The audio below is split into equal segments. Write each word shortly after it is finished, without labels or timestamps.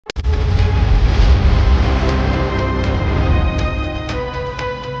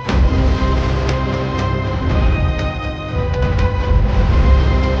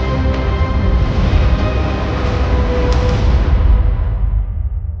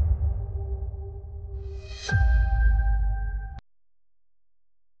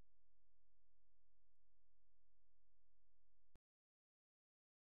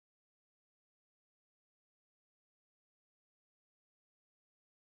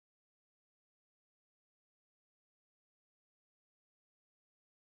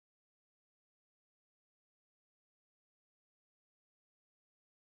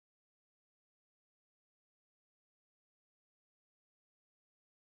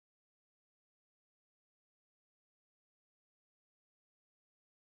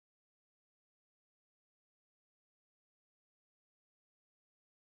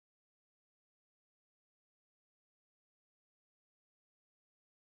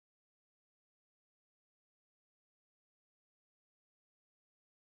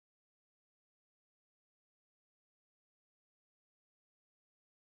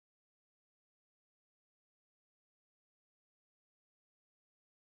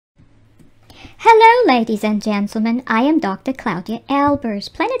Hello, ladies and gentlemen. I am Dr. Claudia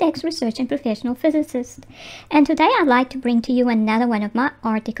Albers, Planet X research and professional physicist. And today I'd like to bring to you another one of my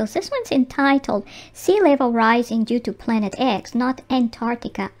articles. This one's entitled Sea Level Rising Due to Planet X, Not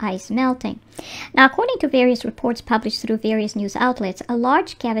Antarctica Ice Melting. Now, according to various reports published through various news outlets, a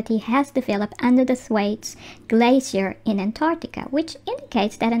large cavity has developed under the Thwaites Glacier in Antarctica, which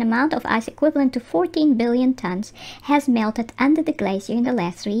indicates that an amount of ice equivalent to 14 billion tons has melted under the glacier in the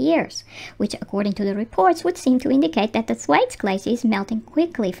last 3 years, which, according to the reports, would seem to indicate that the Thwaites Glacier is melting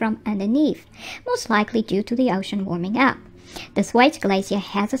quickly from underneath, most likely due to the ocean warming up. The Thwaites Glacier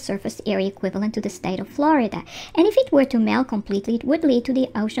has a surface area equivalent to the state of Florida, and if it were to melt completely, it would lead to the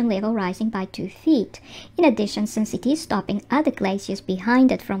ocean level rising by 2 feet. In addition, since it is stopping other glaciers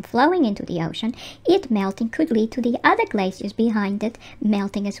behind it from flowing into the ocean, it melting could lead to the other glaciers behind it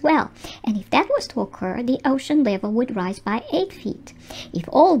melting as well. And if that was to occur, the ocean level would rise by 8 feet. If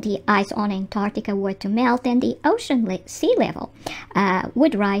all the ice on Antarctica were to melt, then the sea level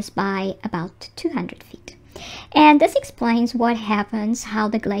would rise by about 200 feet. And this explains what happens, how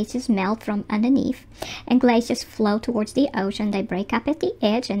the glaciers melt from underneath, and glaciers flow towards the ocean. They break up at the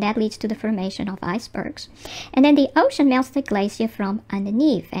edge, and that leads to the formation of icebergs. And then the ocean melts the glacier from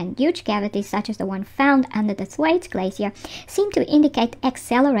underneath, and huge cavities such as the one found under the Thwaites Glacier seem to indicate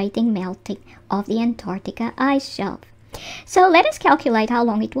accelerating melting of the Antarctica ice shelf. So let us calculate how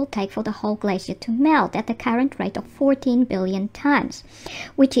long it will take for the whole glacier to melt at the current rate of 14 billion tons,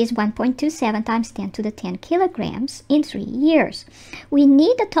 which is 1.27 times 10 to the 10 kilograms in 3 years. We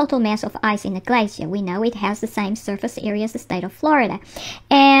need the total mass of ice in the glacier. We know it has the same surface area as the state of Florida,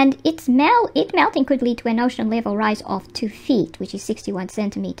 and it melting could lead to an ocean level rise of 2 feet, which is 61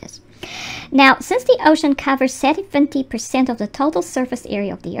 centimeters. Now, since the ocean covers 70% of the total surface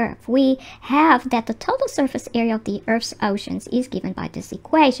area of the Earth, we have that the total surface area of the Earth's oceans is given by this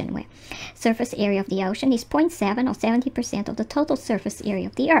equation, where surface area of the ocean is 0.7 or 70% of the total surface area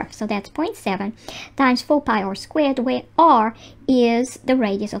of the Earth. So that's 0.7 times 4 pi r squared, where r is the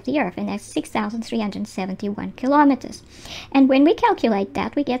radius of the Earth, and that's 6,371 kilometers. And when we calculate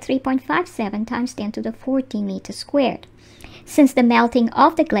that, we get 3.57 times 10 to the 14 meters squared. Since the melting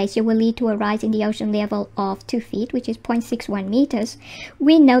of the glacier will lead to a rise in the ocean level of 2 feet, which is 0.61 meters,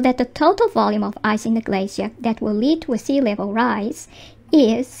 we know that the total volume of ice in the glacier that will lead to a sea level rise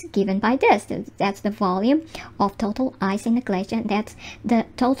is given by this. That's the volume of total ice in the glacier, and that's the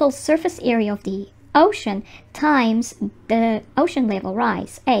total surface area of the ocean times the ocean level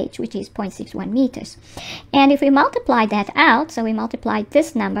rise, h, which is 0.61 meters. And if we multiply that out, so we multiply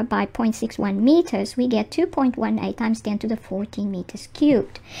this number by 0.61 meters, we get 2.18 times 10 to the 14 meters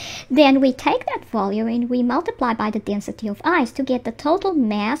cubed. Then we take that volume and we multiply by the density of ice to get the total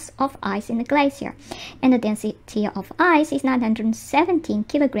mass of ice in the glacier. And the density of ice is 917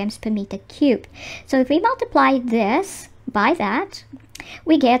 kilograms per meter cubed. So if we multiply this by that,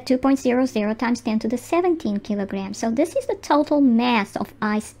 we get 2.00 times 10 to the 17 kilograms. So this is the total mass of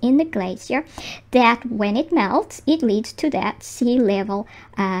ice in the glacier that when it melts, it leads to that sea level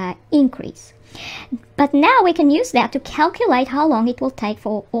increase. But now we can use that to calculate how long it will take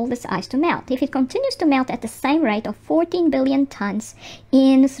for all this ice to melt. If it continues to melt at the same rate of 14 billion tons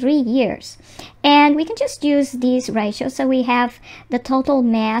in 3 years, and we can just use these ratios. So we have the total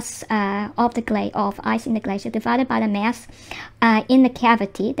mass of ice in the glacier divided by the mass in the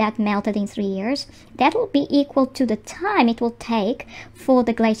cavity that melted in 3 years. That will be equal to the time it will take for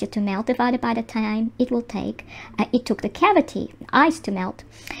the glacier to melt divided by the time it will take it took the cavity ice to melt.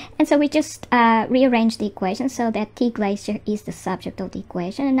 And so we just rearrange the equation so that T glacier is the subject of the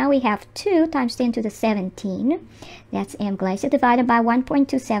equation. And now we have 2 times 10 to the 17, that's M glacier, divided by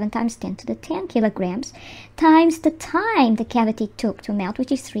 1.27 times 10 to the 10 kilograms, times the time the cavity took to melt,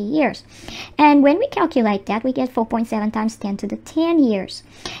 which is 3 years. And when we calculate that, we get 4.7 times 10 to the 10 years.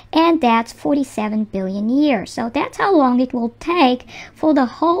 And that's 47 billion years. So that's how long it will take for the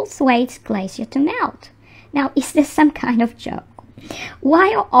whole Thwaites Glacier to melt. Now, is this some kind of joke?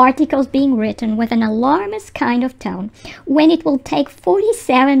 Why are articles being written with an alarmist kind of tone when it will take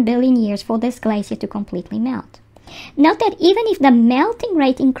 47 billion years for this glacier to completely melt? Note that even if the melting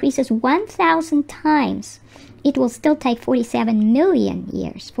rate increases 1,000 times, it will still take 47 million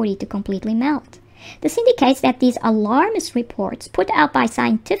years for it to completely melt. This indicates that these alarmist reports put out by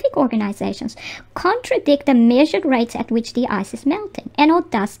scientific organizations contradict the measured rates at which the ice is melting and are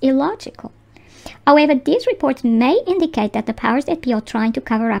thus illogical. However, these reports may indicate that the powers that be are trying to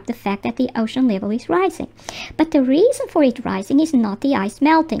cover up the fact that the ocean level is rising. But the reason for it rising is not the ice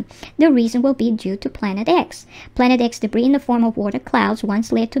melting. The reason will be due to Planet X. Planet X debris in the form of water clouds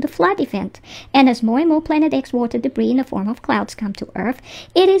once led to the flood event. And as more and more Planet X water debris in the form of clouds come to Earth,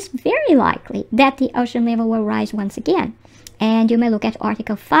 it is very likely that the ocean level will rise once again. And you may look at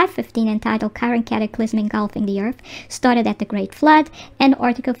Article 515 entitled Current Cataclysm Engulfing the Earth, started at the Great Flood, and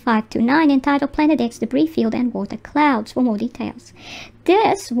Article 529 entitled Planet X Debris Field and Water Clouds for more details.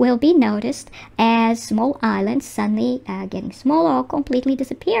 This will be noticed as small islands suddenly getting smaller or completely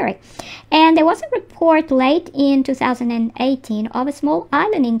disappearing. And there was a report late in 2018 of a small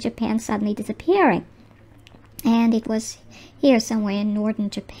island in Japan suddenly disappearing. And it was here somewhere in northern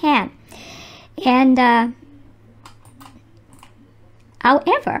Japan. And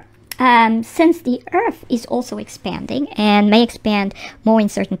however, since the Earth is also expanding and may expand more in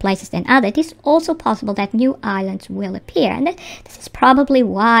certain places than others, it is also possible that new islands will appear. And this is probably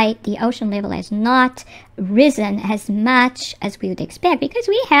why the ocean level has not risen as much as we would expect, because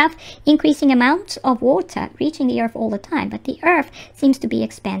we have increasing amounts of water reaching the Earth all the time, but the Earth seems to be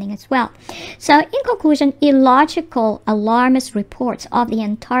expanding as well. So in conclusion, illogical, alarmist reports of the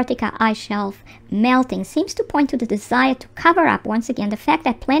Antarctica ice shelf melting seems to point to the desire to cover up once again the fact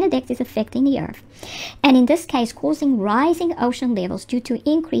that Planet X is affecting the Earth, and in this case causing rising ocean levels due to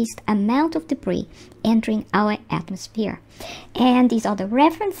increased amount of debris entering our atmosphere. And these are the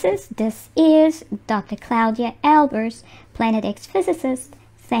references. This is Dr. Claudia Albers, Planet X physicist.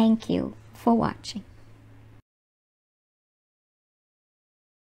 Thank you for watching.